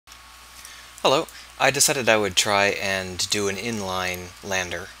Hello. I decided I would try and do an inline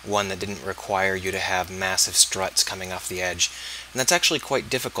lander, one that didn't require you to have massive struts coming off the edge. And that's actually quite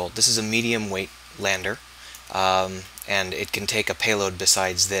difficult. This is a medium weight lander, and it can take a payload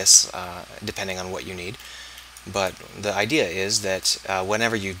besides this, depending on what you need. But the idea is that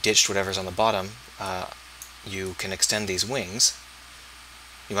whenever you ditched whatever's on the bottom, you can extend these wings.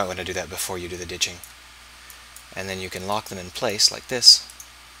 You might want to do that before you do the ditching. And then you can lock them in place like this.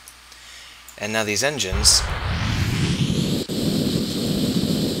 And now these engines,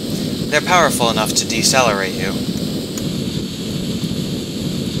 they're powerful enough to decelerate you.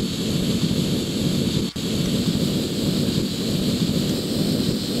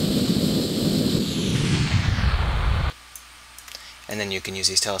 And then you can use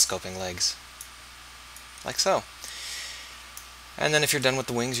these telescoping legs, like so. And then if you're done with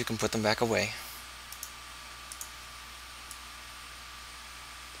the wings, you can put them back away.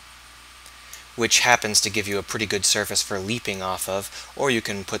 Which happens to give you a pretty good surface for leaping off of, or you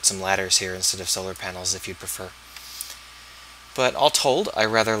can put some ladders here instead of solar panels if you prefer. But all told, I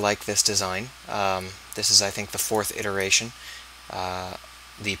rather like this design. This is, I think, the fourth iteration.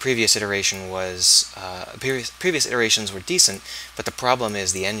 The previous iteration was previous iterations were decent, but the problem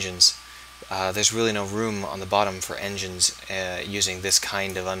is the engines. There's really no room on the bottom for engines using this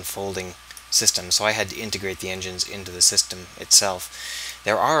kind of unfolding system, so I had to integrate the engines into the system itself.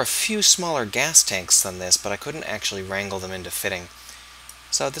 There are a few smaller gas tanks than this, but I couldn't actually wrangle them into fitting.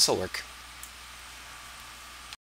 So this will work.